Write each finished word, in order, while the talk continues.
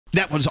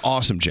That was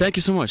awesome, Jake. Thank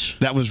you so much.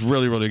 That was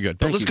really, really good.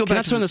 But let's go back. Can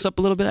I turn this up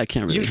a little bit? I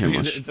can't really hear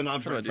much. The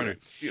knob's right in front of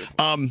you.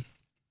 Thank you.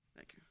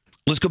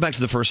 Let's go back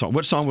to the first song.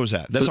 What song was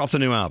that? That's off the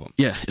new album.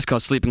 Yeah, it's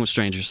called Sleeping with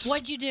Strangers.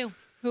 What'd you do?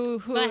 No.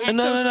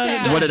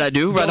 What did I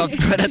do right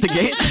at the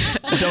gate?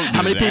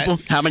 How many people?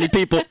 How many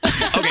people?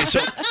 Okay, so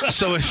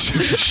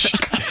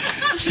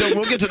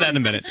we'll get to that in a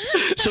minute.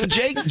 So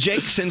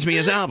Jake sends me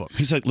his album.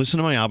 He's like, listen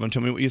to my album.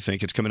 Tell me what you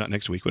think. It's coming out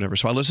next week, whatever.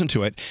 So I listened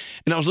to it,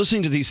 and I was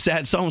listening to these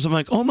sad songs. I'm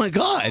like, oh my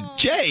God,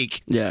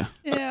 Jake. Yeah.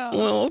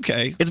 Well,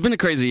 okay. It's been a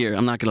crazy year.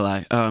 I'm not gonna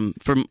lie.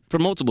 For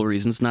multiple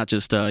reasons, not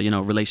just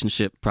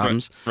relationship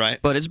problems. Right.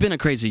 But it's been a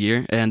crazy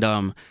year,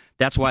 and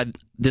that's why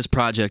this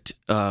project,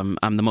 I'm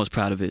the most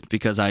proud of it,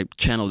 because I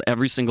channeled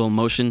every single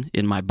emotion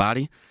in my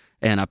body,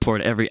 and I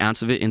poured every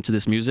ounce of it into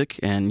this music.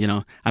 And,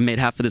 I made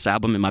half of this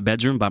album in my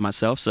bedroom by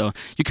myself. So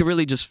you can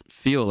really just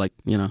feel like,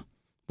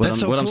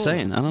 what I'm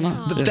saying. I don't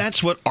know. But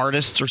that's what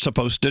artists are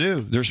supposed to do.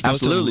 They're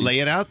supposed to lay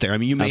it out there. I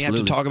mean, you may have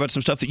to talk about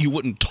some stuff that you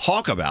wouldn't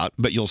talk about,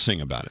 but you'll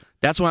sing about it.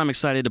 That's why I'm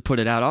excited to put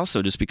it out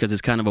also, just because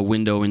it's kind of a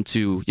window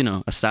into,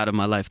 a side of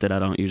my life that I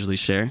don't usually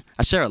share.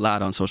 I share a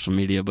lot on social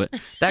media, but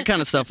that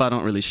kind of stuff I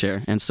don't really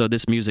share. And so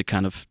this music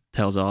kind of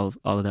tells all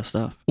of that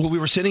stuff. Well, we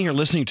were sitting here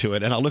listening to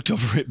it, and I looked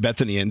over at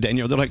Bethany and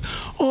Daniel. They're like,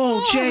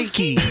 oh,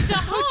 Jakey.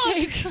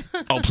 Jake.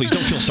 Oh, please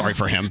don't feel sorry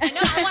for him.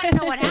 I want to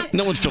know what happened.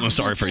 No one's feeling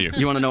sorry for you.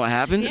 You want to know what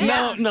happened?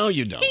 Yeah. No,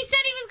 you don't. He said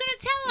he was going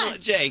to tell us.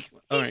 Jake.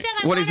 All right.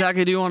 What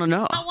exactly do you want to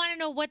know? I want to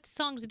know what the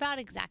song's about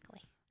exactly.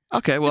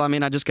 Okay, well, I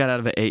mean, I just got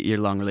out of an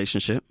 8-year-long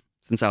relationship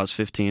since I was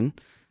 15.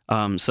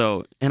 And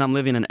I'm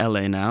living in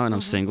LA now, and I'm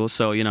single.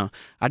 So,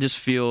 I just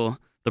feel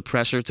the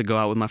pressure to go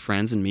out with my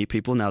friends and meet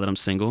people now that I'm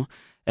single.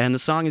 And the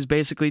song is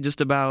basically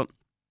just about,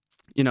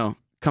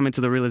 coming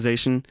to the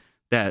realization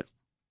that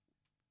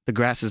the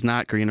grass is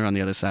not greener on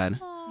the other side.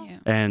 Yeah.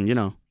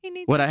 And,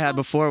 what I had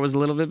before was a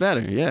little bit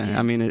better. Yeah.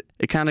 I mean,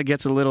 it kind of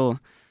gets a little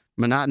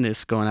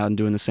monotonous going out and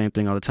doing the same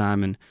thing all the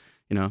time. And,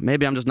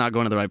 maybe I'm just not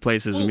going to the right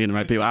places and meeting the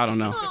right people. I don't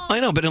know. I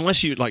know, but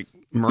unless you,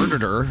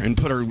 murdered her and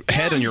put her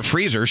head in your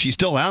freezer, she's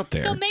still out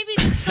there. So maybe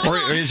the song... Or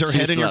is her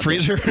head in your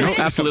freezer? No,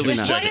 absolutely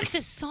not. What if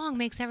the song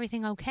makes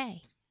everything okay?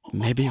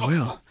 Maybe it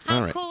will.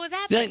 How cool would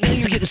that be? Now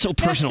you're getting so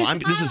personal.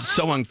 This is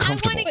so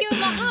uncomfortable. I want to give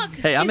him a hug.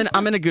 Hey,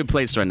 I'm in a good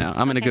place right now.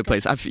 I'm in a good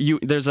place.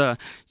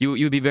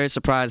 You'd be very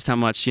surprised how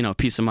much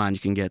peace of mind you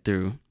can get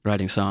through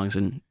writing songs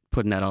and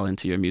putting that all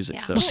into your music.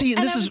 Yeah. So. Well, see,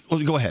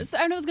 go ahead.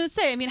 I was going to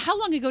say, how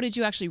long ago did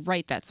you actually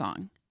write that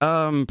song?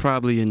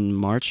 Probably in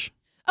March.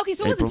 Okay,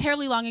 so it wasn't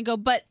terribly long ago,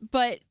 but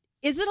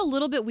is it a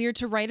little bit weird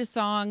to write a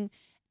song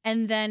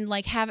and then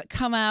have it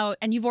come out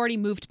and you've already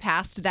moved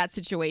past that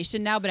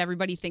situation now, but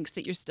everybody thinks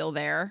that you're still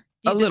there?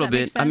 A little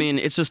bit. I mean,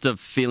 it's just a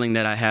feeling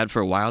that I had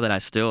for a while that I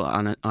still,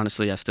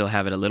 honestly, I still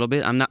have it a little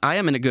bit. I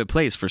am in a good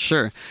place for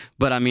sure,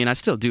 but I mean, I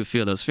still do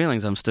feel those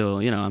feelings. I'm still,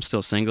 I'm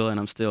still single, and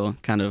I'm still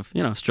kind of,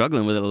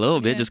 struggling with it a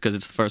little bit, just because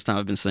it's the first time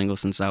I've been single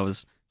since I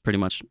was pretty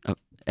much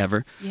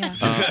ever. Yeah.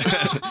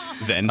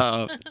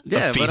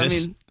 Yeah, but I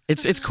mean,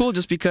 it's cool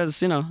just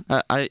because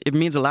it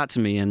means a lot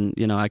to me,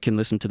 and I can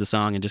listen to the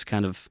song and just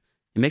kind of.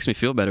 It makes me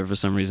feel better for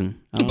some reason.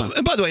 And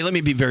by the way, let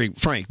me be very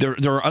frank. There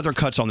are other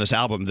cuts on this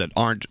album that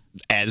aren't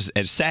as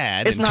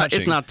sad and touching.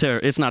 It's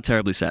not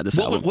terribly sad. This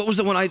album. What was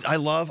the one I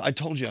love? I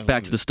told you.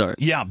 Back to the Start.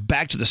 Yeah,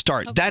 Back to the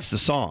Start. Okay. That's the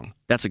song.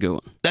 That's a good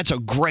one. That's a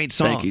great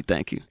song.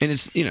 Thank you. And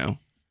it's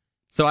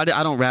So I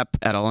don't rap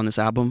at all on this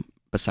album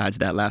besides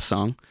that last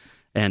song.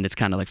 And it's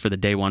kind of like for the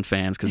day one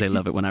fans because they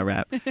love it when I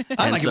rap.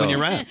 I like it when you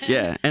rap.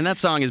 Yeah, and that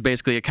song is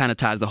basically, it kind of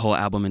ties the whole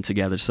album in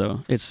together. So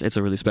it's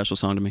a really special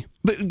song to me.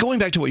 But going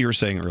back to what you were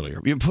saying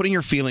earlier, you're putting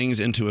your feelings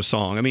into a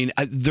song. I mean,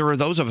 there are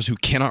those of us who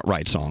cannot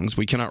write songs.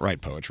 We cannot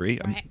write poetry.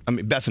 Right. I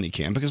mean, Bethany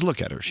can because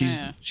look at her. She's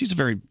a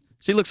very...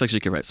 She looks like she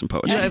could write some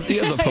poetry. Yeah,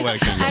 you have a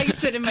poetic thing. I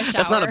sit in my shower.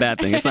 That's not a bad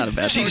thing. It's not a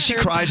bad thing. She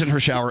cries in her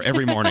shower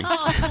every morning.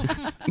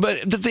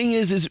 But the thing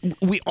is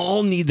we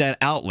all need that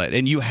outlet,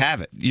 and you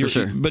have it. For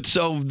sure. But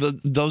so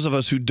those of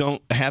us who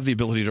don't have the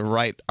ability to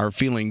write our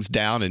feelings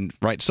down and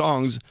write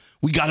songs,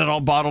 we got it all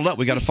bottled up.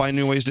 We got to find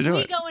new ways to do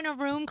it. We go in a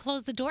room,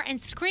 close the door,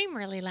 and scream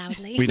really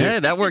loudly. We do. Yeah,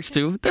 that works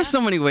too. There's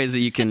so many ways that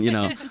you can,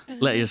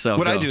 let yourself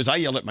What go. I do is I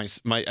yell at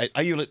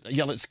I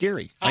yell at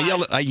Scary. I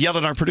yell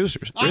at our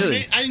producers.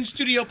 Really? I'm in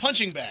studio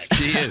punching bag.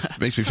 She is.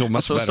 Makes me feel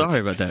much I'm so better. sorry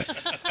about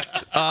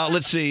that.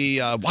 Let's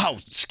see. Wow,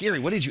 Scary.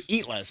 What did you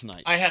eat last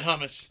night? I had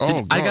hummus.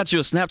 Oh, I got you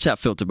a Snapchat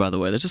filter, by the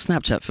way. There's a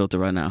Snapchat filter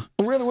right now.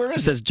 Really? Where It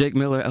is it? says Jake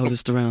Miller,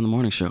 Elvis Duran on the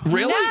morning show.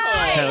 Really?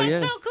 Hell That's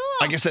yeah. so cool.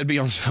 I guess that'd be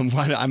on.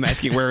 I'm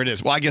asking where it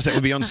is. Well, I guess that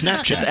would be on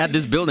Snapchat. It's at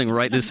this building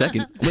right this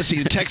second. Let's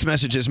see. Text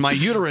messages. My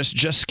uterus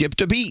just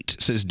skipped a beat,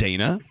 says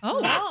Dana.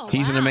 Oh,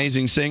 He's an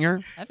amazing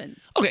singer.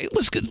 Heavens. Okay,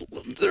 let's get.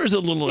 There's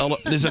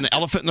there's an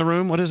elephant in the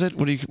room. What is it?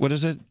 What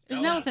is it?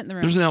 There's an elephant in the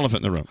room. There's an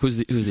elephant in the room. Who's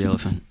the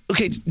elephant?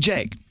 Okay,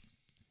 Jake,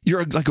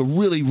 you're like a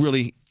really,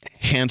 really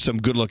handsome,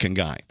 good-looking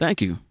guy.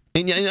 Thank you.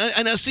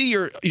 And I see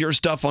your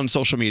stuff on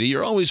social media.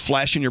 You're always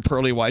flashing your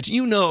pearly whites.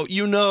 You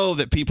know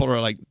that people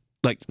are like,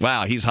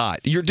 wow, he's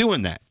hot. You're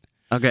doing that.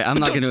 Okay, I'm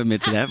not going to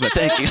admit to that, but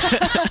thank you.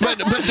 but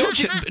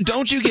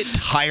don't you get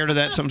tired of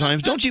that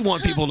sometimes? Don't you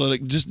want people to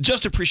like,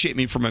 just appreciate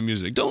me for my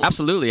music? Don't.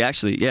 Absolutely,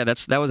 actually, yeah.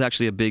 That was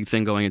actually a big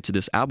thing going into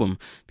this album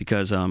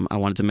because I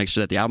wanted to make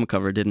sure that the album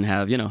cover didn't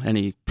have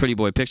any pretty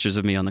boy pictures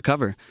of me on the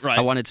cover. Right.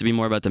 I wanted it to be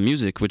more about the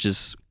music, which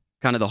is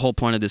kind of the whole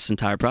point of this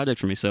entire project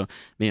for me. So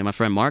me and my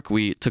friend Mark,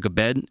 we took a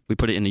bed, we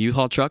put it in a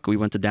U-Haul truck, we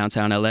went to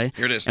downtown LA.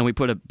 Here it is. And we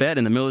put a bed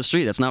in the middle of the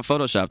street. That's not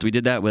photoshopped. We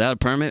did that without a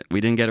permit.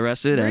 We didn't get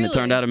arrested, and it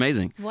turned out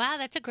amazing. Wow,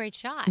 that's a great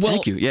shot. Well,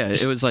 Thank you. Yeah,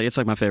 it's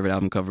like my favorite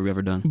album cover we've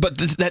ever done. But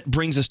that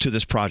brings us to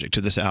this project,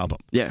 to this album.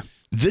 Yeah.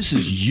 This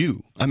is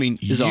you. I mean,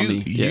 It's all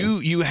me, yeah.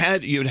 you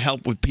had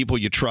help with people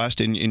you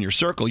trust in your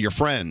circle, your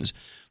friends.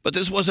 But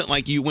this wasn't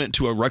like you went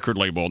to a record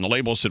label and the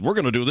label said, we're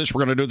going to do this,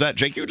 we're going to do that.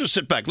 Jake, you just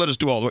sit back, let us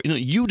do all the...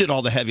 You did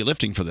all the heavy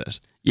lifting for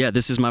this. Yeah,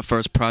 this is my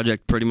first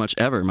project pretty much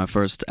ever, my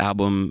first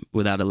album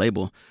without a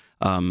label.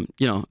 I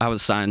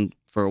was signed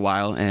for a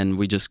while and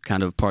we just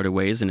kind of parted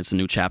ways, and it's a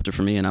new chapter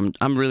for me, and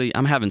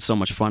I'm having so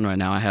much fun right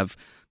now. I have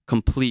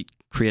complete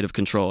creative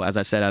control. As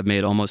I said, I've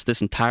made almost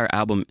this entire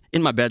album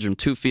in my bedroom.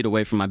 2 feet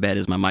away from my bed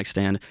is my mic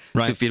stand.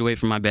 Right. 2 feet away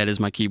from my bed is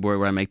my keyboard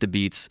where I make the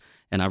beats,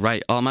 and I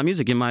write all my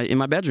music in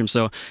my bedroom.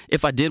 So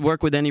if I did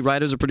work with any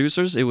writers or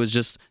producers, it was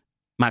just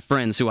my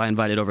friends who I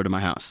invited over to my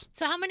house.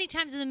 So how many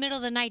times in the middle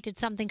of the night did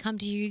something come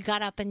to you? You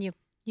got up and you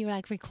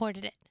like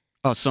recorded it.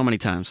 Oh, so many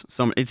times.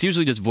 It's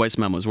usually just voice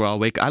memos where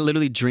I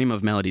literally dream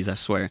of melodies, I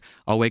swear.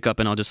 I'll wake up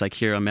and I'll just like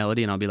hear a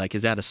melody and I'll be like,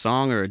 is that a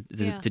song or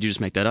did you just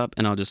make that up?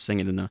 And I'll just sing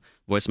it in a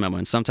voice memo.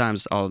 And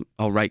sometimes I'll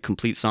write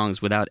complete songs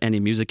without any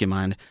music in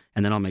mind,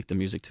 and then I'll make the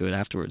music to it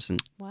afterwards.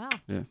 And Wow.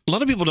 yeah. A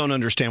lot of people don't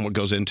understand what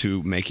goes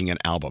into making an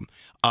album.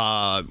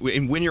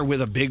 And when you're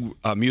with a big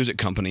music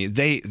company,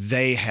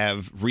 they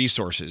have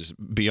resources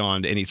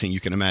beyond anything you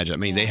can imagine. I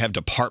mean, they have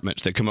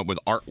departments that come up with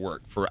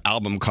artwork for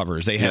album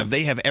covers. They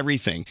have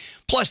everything.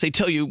 Plus, they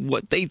tell you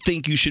what they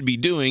think you should be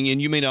doing,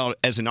 and you may not,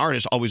 as an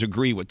artist, always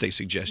agree what they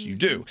suggest you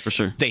do. For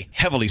sure. They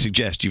heavily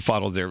suggest you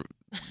follow their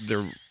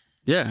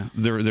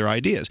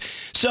ideas.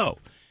 So,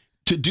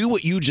 to do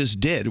what you just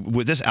did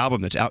with this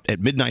album that's out at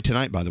midnight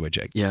tonight, by the way,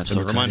 Jake. Yeah, I'm so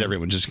remind excited.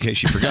 everyone, just in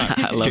case you forgot.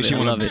 I love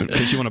it. In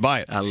case you want to buy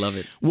it. I love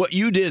it. What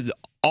you did,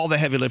 all the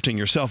heavy lifting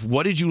yourself,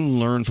 what did you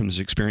learn from this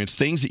experience?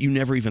 Things that you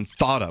never even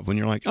thought of when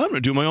you're like, I'm going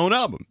to do my own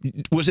album.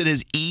 Was it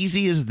as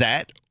easy as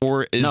that?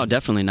 No,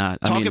 definitely not.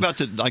 Talk about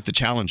the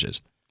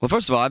challenges. Well,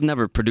 first of all, I've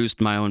never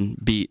produced my own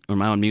beat or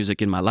my own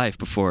music in my life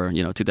before,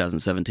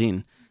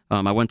 2017.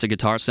 I went to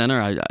Guitar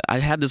Center. I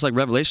had this like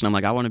revelation. I'm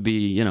like, I want to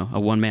be, a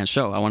one-man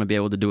show. I want to be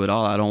able to do it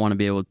all. I don't want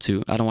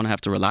to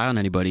have to rely on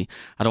anybody.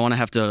 I don't want to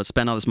have to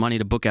spend all this money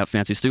to book out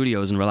fancy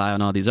studios and rely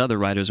on all these other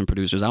writers and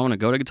producers. I want to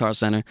go to Guitar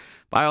Center,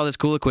 buy all this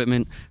cool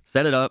equipment,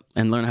 set it up,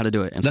 and learn how to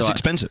do it. And That's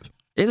expensive.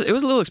 It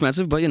was a little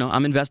expensive, but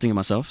I'm investing in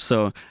myself.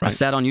 So I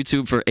sat on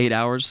YouTube for 8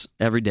 hours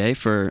every day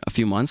for a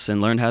few months and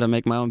learned how to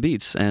make my own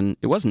beats. And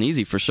it wasn't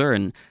easy for sure.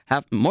 And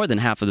more than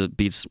half of the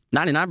beats,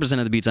 99%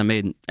 of the beats I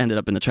made ended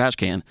up in the trash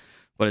can.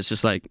 But it's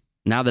just like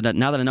now that I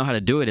know how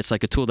to do it, it's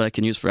like a tool that I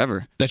can use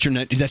forever. That's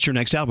your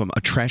next album,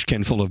 a trash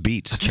can full of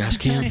beats. A trash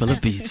can full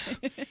of beats.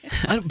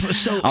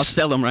 So I'll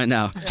sell them right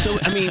now. So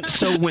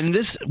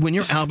when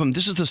your album,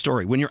 this is the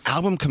story. When your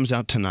album comes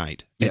out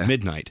tonight at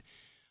midnight,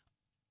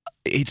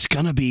 it's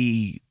gonna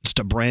be just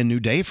a brand new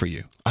day for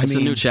you. It's a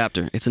new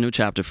chapter. It's a new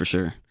chapter for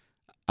sure.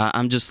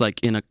 I'm just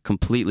like in a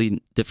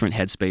completely different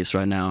headspace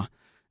right now.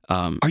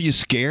 Are you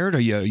scared?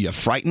 Are you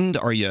frightened?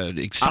 Are you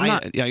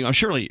excited? I'm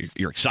surely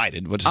you're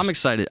excited. I'm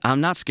excited.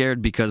 I'm not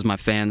scared because my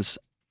fans,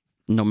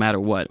 no matter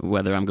what,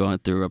 whether I'm going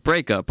through a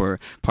breakup or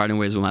parting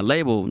ways with my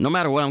label, no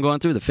matter what I'm going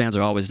through, the fans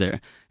are always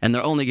there, and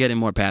they're only getting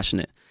more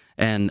passionate.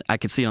 And I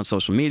can see it on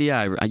social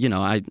media.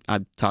 I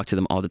talk to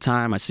them all the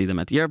time. I see them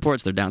at the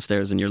airports. They're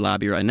downstairs in your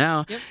lobby right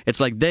now. Yep. It's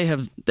like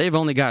they've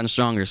only gotten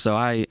stronger. So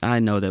I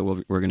know that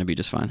we're going to be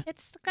just fine.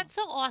 That's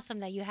so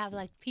awesome that you have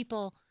like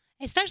people,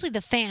 especially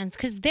the fans,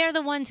 because they're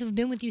the ones who've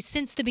been with you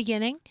since the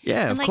beginning.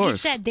 Yeah, and like of course.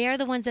 you said, they're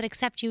the ones that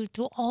accept you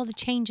through all the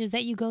changes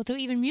that you go through,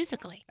 even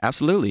musically.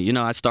 Absolutely.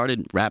 I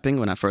started rapping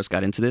when I first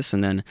got into this,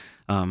 and then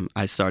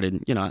I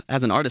started,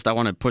 as an artist, I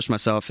want to push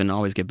myself and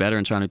always get better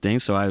and try new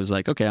things. So I was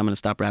like, okay, I'm going to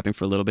stop rapping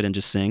for a little bit and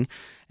just sing.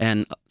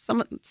 And some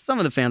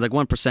of the fans, like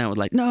 1%, was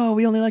like, no,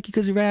 we only like you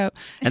because you rap.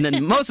 And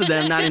then most of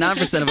them,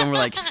 99% of them, were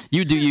like,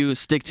 you do you,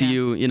 stick to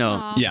you,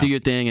 do your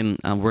thing,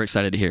 and we're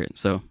excited to hear it.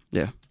 So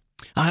yeah.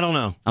 I don't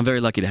know. I'm very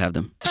lucky to have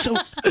them. So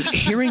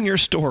hearing your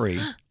story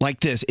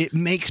like this, it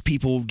makes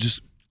people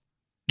just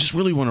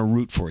really want to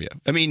root for you.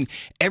 I mean,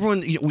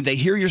 everyone, when they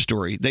hear your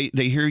story,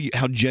 they hear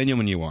how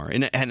genuine you are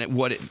and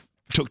what it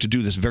took to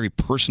do this very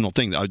personal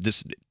thing,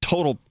 this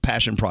total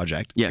passion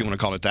project, if you want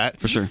to call it that.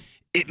 For sure.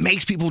 It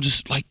makes people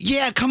just like,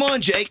 yeah, come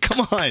on, Jake,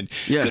 come on.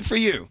 Yeah. Good for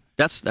you.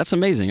 That's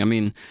amazing. I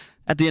mean,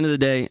 at the end of the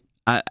day,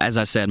 as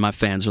I said, my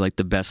fans are like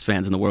the best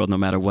fans in the world no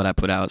matter what I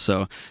put out.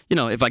 So,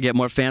 if I get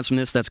more fans from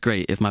this, that's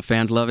great. If my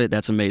fans love it,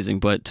 that's amazing.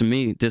 But to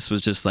me, this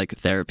was just like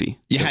therapy.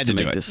 You had to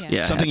do it. This.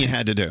 Yeah, something you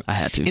had to do. I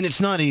had to. And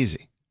it's not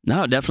easy.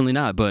 No, definitely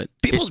not. But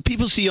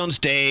people see you on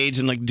stage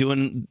and like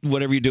doing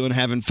whatever you're doing,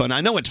 having fun. I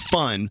know it's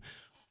fun,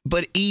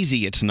 but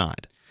easy it's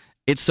not.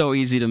 it's so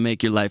easy to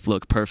make your life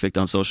look perfect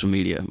on social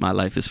media. My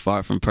life is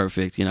far from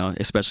perfect, you know,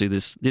 especially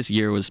this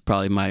year was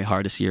probably my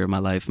hardest year of my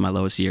life, my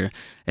lowest year.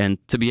 And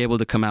to be able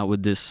to come out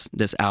with this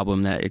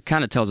album that it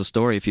kind of tells a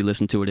story if you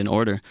listen to it in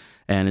order.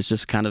 And it's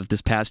just kind of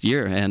this past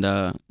year. And,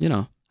 you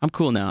know, I'm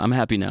cool now. I'm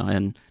happy now.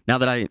 And now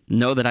that I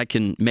know that I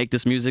can make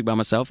this music by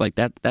myself, like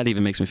that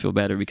even makes me feel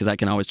better because I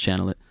can always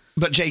channel it.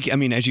 But Jake, I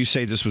mean, as you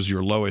say, this was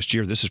your lowest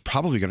year. This is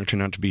probably going to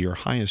turn out to be your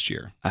highest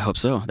year. I hope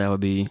so.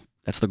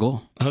 That's the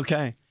goal.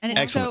 Okay. And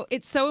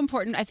it's so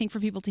important, I think, for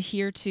people to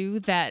hear too,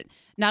 that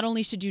not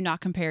only should you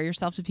not compare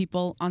yourself to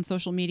people on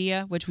social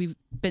media, which we've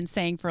been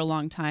saying for a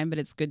long time, but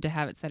it's good to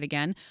have it said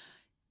again.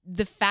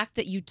 The fact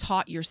that you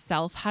taught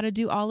yourself how to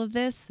do all of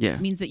this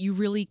means that you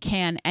really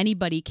can,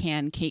 anybody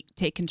can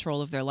take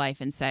control of their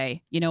life and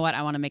say, you know what,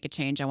 I want to make a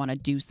change. I want to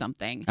do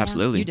something.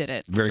 Absolutely. You did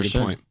it. Very good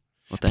point.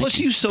 Well, Plus,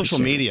 use social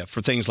media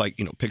for things like,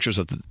 you know, pictures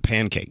of the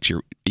pancakes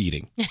you're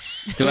eating.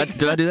 Do I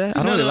do that?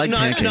 I don't really like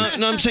pancakes.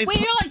 No, I'm saying. Wait,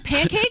 you don't like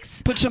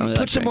pancakes? Put some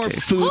more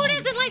food. Who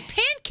doesn't like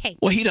pancakes?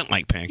 Well, he don't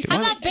like pancakes. How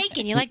about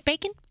bacon? You like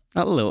bacon?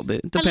 A little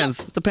bit.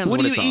 Depends What what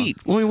do it's you eat?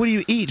 Well, what do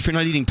you eat if you're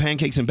not eating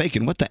pancakes and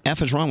bacon? What the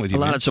F is wrong with you?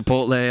 on. A lot of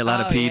Chipotle, a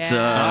lot of pizza.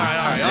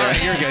 Yeah. All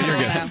right. You're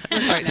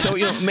good. All right. So,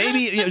 you know,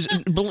 maybe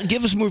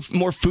give us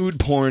more food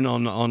porn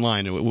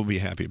online. We'll be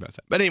happy about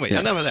that. But anyway,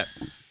 enough of that.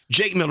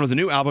 Jake Miller, the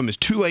new album is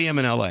 2 a.m.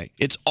 in L.A.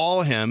 It's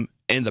all him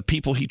and the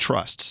people he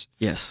trusts.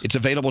 Yes. It's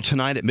available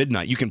tonight at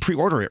midnight. You can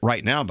pre-order it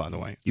right now, by the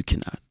way. You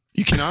cannot.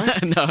 You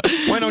cannot? No.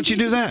 Why don't you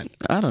do that?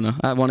 I don't know.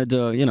 I wanted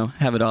to, you know,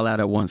 have it all out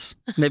at once.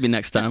 Maybe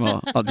next time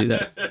I'll do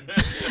that.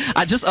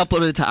 I just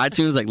uploaded it to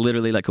iTunes like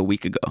literally like a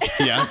week ago.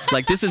 Yeah.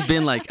 Like this has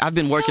been like I've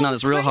been working on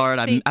this real hard.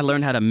 I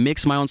learned how to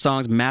mix my own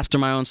songs, master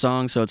my own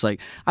songs. So it's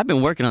like I've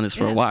been working on this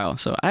for a while.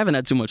 So I haven't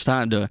had too much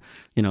time to,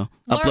 you know,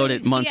 upload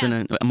it months in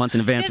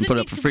advance and put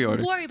it up for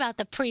pre-order. Worry about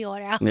the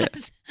pre-order. Yeah.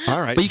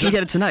 All right. But you can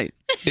get it tonight.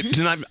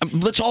 Tonight.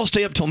 Let's all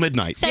stay up till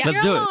midnight. Set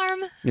Let's your do it. alarm.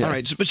 Yeah. All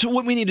right. So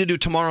what we need to do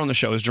tomorrow on the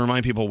show is to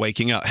remind people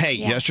waking up. Hey,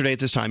 yesterday at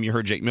this time you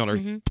heard Jake Miller.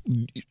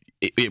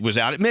 It was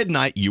out at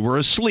midnight. You were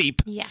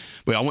asleep. Yes.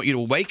 Well, I want you to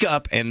wake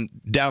up and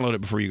download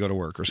it before you go to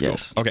work or school.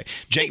 Yes. Okay.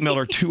 Jake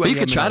Miller, 2 a.m. But you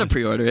could try to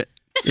pre-order it.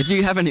 If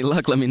you have any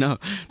luck, let me know.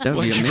 That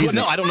would be amazing.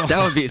 No, I don't know.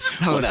 That would be.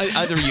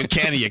 Either you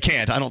can or you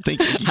can't. I don't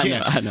think you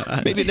can. I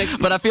know. Maybe next.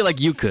 But I feel like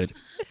you could.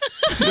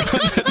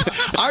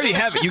 I already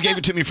have it. You gave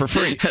it to me for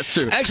free. That's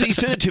true. Actually, you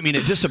sent it to me and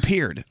it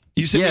disappeared.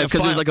 You sent me a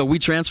because file. there's like a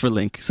WeTransfer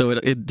link, so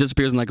it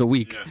disappears in like a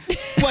week.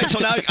 Wait, so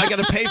now I got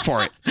to pay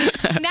for it.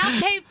 Now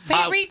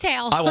pay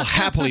retail. I will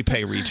happily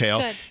pay retail.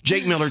 Good.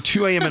 Jake Miller,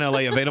 2 a.m. in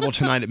L.A., available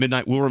tonight at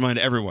midnight. We'll remind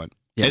everyone.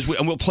 Yes.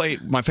 And we'll play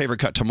my favorite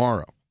cut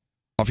tomorrow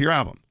off your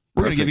album.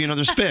 We're going to give you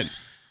another spin.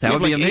 That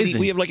would be amazing.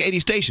 We have like 80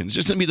 stations.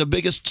 It's going to be the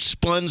biggest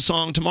spun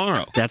song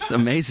tomorrow. That's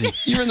amazing.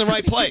 You're in the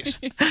right place.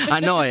 I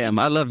know I am.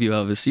 I love you,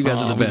 Elvis. You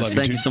guys are the we love best. you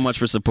Thank too. you so much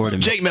for supporting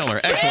me. Jake Miller,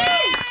 excellent.